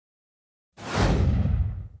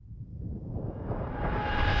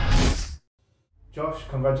Josh,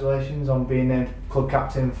 congratulations on being named club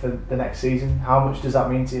captain for the next season. How much does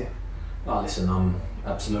that mean to you? Oh, listen, I'm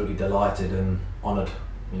absolutely delighted and honoured,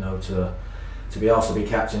 to be asked to be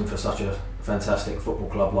captain for such a fantastic football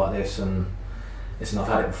club like this. And listen, I've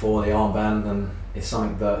had it before, the armband, and it's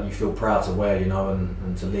something that you feel proud to wear,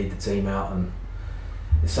 and to lead the team out. And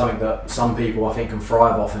it's something that some people I think can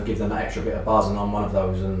thrive off and give them that extra bit of buzz, and I'm one of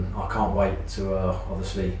those. And I can't wait to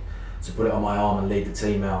obviously to put it on my arm and lead the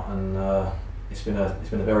team out. And it's been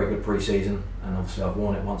a very good pre-season, and obviously I've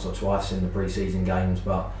worn it once or twice in the pre-season games,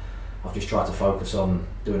 but I've just tried to focus on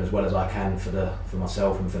doing as well as I can for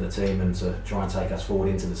myself and for the team, and to try and take us forward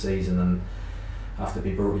into the season. And I have to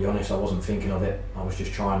be brutally honest, I wasn't thinking of it. I was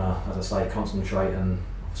just trying to, as I say, concentrate. And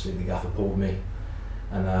obviously the gaffer pulled me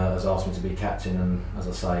and has asked me to be captain. And as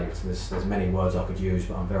I say, there's many words I could use,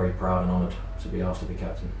 but I'm very proud and honoured to be asked to be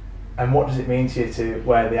captain. And what does it mean to you to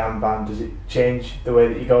wear the armband? Does it change the way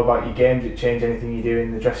that you go about your game? Does it change anything you do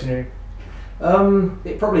in the dressing room?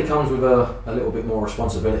 It probably comes with a little bit more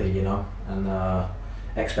responsibility, and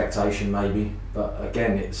expectation maybe. But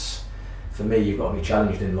again, it's, for me, you've got to be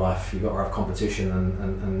challenged in life. You've got to have competition,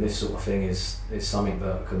 and this sort of thing is something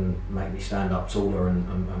that can make me stand up taller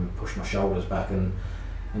and push my shoulders back. And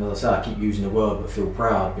as I say, I keep using the word, but feel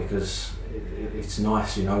proud, because it's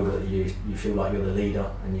nice, that you feel like you're the leader,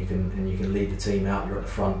 and you can lead the team out. You're at the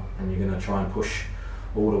front, and you're going to try and push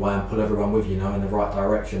all the way and pull everyone with you, in the right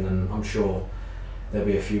direction. And I'm sure there'll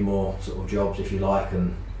be a few more sort of jobs, if you like,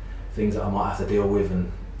 and things that I might have to deal with, and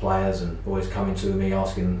players and boys coming to me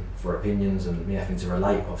asking for opinions, and me having to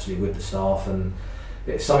relate obviously with the staff. And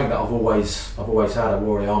it's something that I've always had. I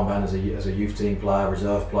wore the armband as a youth team player,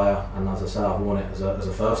 reserve player, and as I say, I've worn it as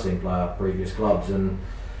a first team player at previous clubs. And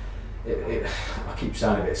I keep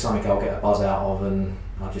saying it's something I'll get a buzz out of, and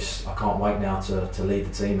I can't wait now to lead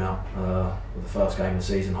the team out with the first game of the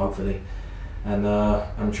season, hopefully, and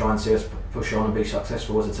try and see us push on and be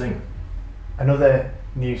successful as a team. Another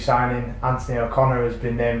new signing, Anthony O'Connor, has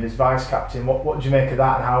been named as vice captain. What do you make of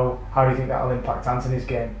that, and how do you think that will impact Anthony's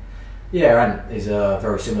game? Yeah, Ant is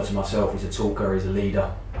very similar to myself. He's a talker, he's a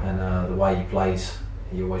leader, and the way he plays,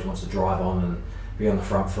 he always wants to drive on and be on the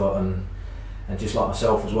front foot, and just like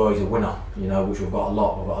myself as well, he's a winner, which we've got a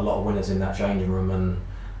lot. We've got a lot of winners in that changing room, and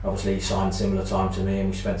obviously he signed similar time to me, and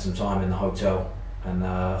we spent some time in the hotel, and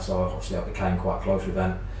so obviously I became quite close with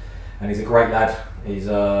Ant. And he's a great lad. He's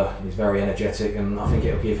very energetic, and I think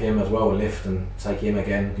it'll give him as well a lift and take him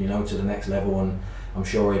again, to the next level. And I'm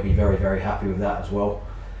sure he'll be very, very happy with that as well.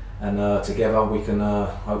 And together we can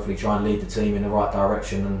hopefully try and lead the team in the right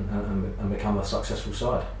direction and become a successful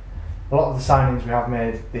side. A lot of the signings we have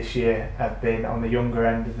made this year have been on the younger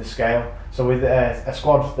end of the scale. So with a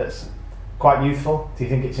squad that's quite youthful, do you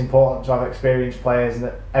think it's important to have experienced players and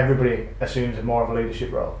that everybody assumes more of a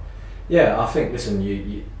leadership role? Yeah, I think, listen,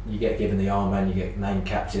 you get given the armband, you get named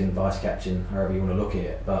captain, vice captain, however you want to look at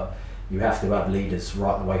it, but you have to have leaders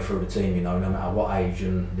right the way through the team, no matter what age,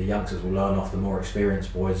 and the youngsters will learn off the more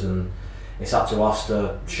experienced boys, and it's up to us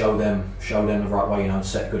to show them the right way, and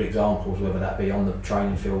set good examples, whether that be on the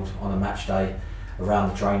training field, on a match day, around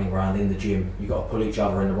the training ground, in the gym. You've got to pull each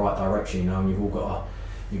other in the right direction, and you've all got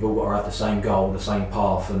to have the same goal, the same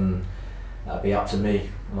path, and that'd be up to me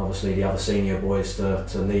and obviously the other senior boys to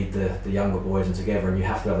lead the younger boys, and together. And you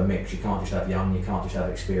have to have a mix. You can't just have young, you can't just have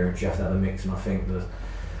experience, you have to have a mix. And I think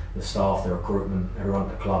the staff, the recruitment, everyone at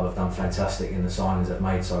the club have done fantastic in the signings they've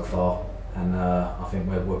made so far. And I think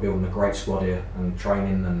we're building a great squad here, and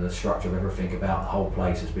training and the structure of everything about the whole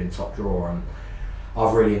place has been top drawer, and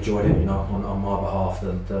I've really enjoyed it, on my behalf,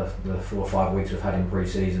 the 4 or 5 weeks we've had in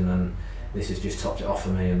pre-season, and this has just topped it off for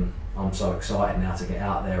me. And I'm so excited now to get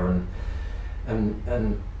out there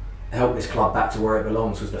and help this club back to where it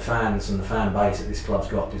belongs, because the fans and the fan base that this club's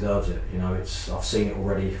got deserves it. I've seen it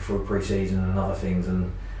already through pre-season and other things,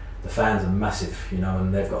 and the fans are massive,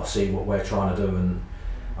 and they've got to see what we're trying to do. And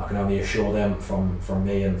I can only assure them from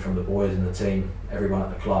me and from the boys and the team, everyone at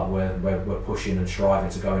the club, we're pushing and striving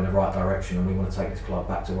to go in the right direction, and we want to take this club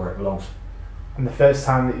back to where it belongs. And the first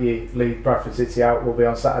time that you lead Bradford City out will be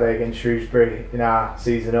on Saturday against Shrewsbury in our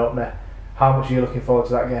season opener. How much are you looking forward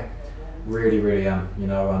to that game? Really, really am,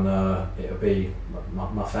 and it'll be,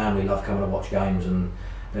 my family love coming to watch games, and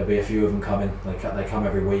there'll be a few of them coming. They come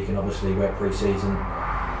every week, and obviously we're pre-season.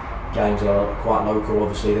 Games are quite local.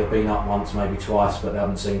 Obviously they've been up once, maybe twice, but they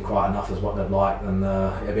haven't seen quite enough as what they'd like, and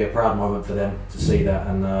it'll be a proud moment for them to see that.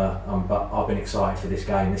 And but I've been excited for this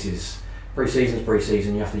game. This is pre-season's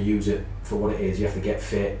pre-season. You have to use it for what it is. You have to get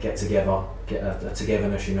fit, get together, get a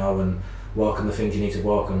togetherness, and work on the things you need to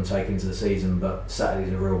work on and take into the season. But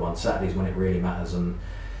Saturday's a real one. Saturday's when it really matters, and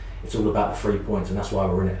it's all about the 3 points, and that's why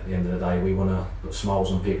we're in it at the end of the day. We want to put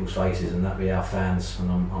smiles on people's faces, and that be our fans.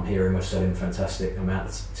 And I'm hearing we're selling fantastic amount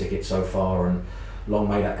of tickets so far, and long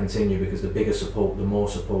may that continue, because the bigger support, the more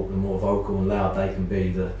vocal and loud they can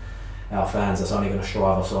be, our fans, that's only going to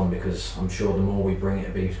strive us on, because I'm sure the more we bring it,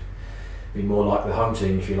 it'll be more like the home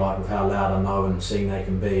team, if you like, with how loud I know and seen they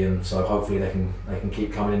can be. And so hopefully they can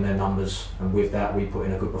keep coming in their numbers, and with that we put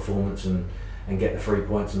in a good performance and get the 3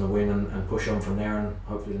 points and the win, and push on from there, and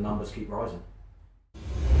hopefully the numbers keep rising.